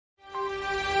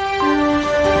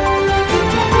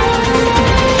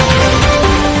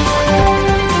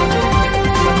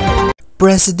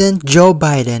President Joe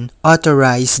Biden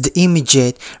authorized the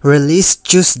immediate release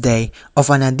Tuesday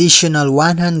of an additional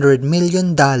 $100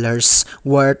 million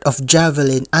worth of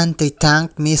Javelin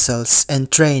anti-tank missiles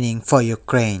and training for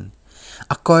Ukraine,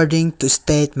 according to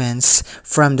statements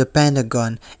from the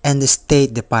Pentagon and the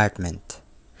State Department.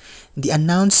 The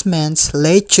announcements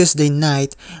late Tuesday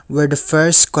night were the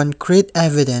first concrete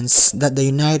evidence that the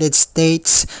United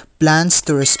States plans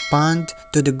to respond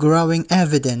to the growing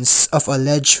evidence of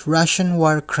alleged Russian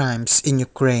war crimes in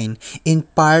Ukraine, in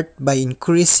part by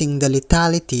increasing the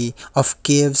lethality of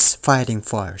Kyiv's fighting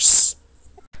force.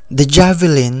 The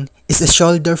Javelin is a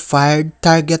shoulder-fired,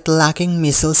 target-locking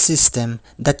missile system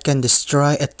that can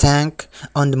destroy a tank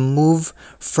on the move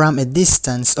from a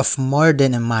distance of more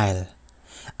than a mile.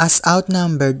 As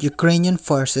outnumbered Ukrainian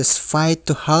forces fight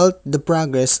to halt the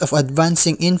progress of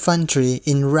advancing infantry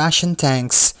in Russian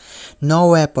tanks, no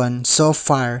weapon so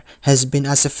far has been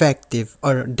as effective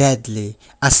or deadly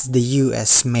as the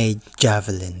US-made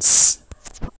Javelins.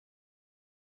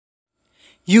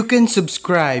 You can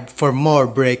subscribe for more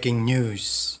breaking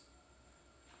news.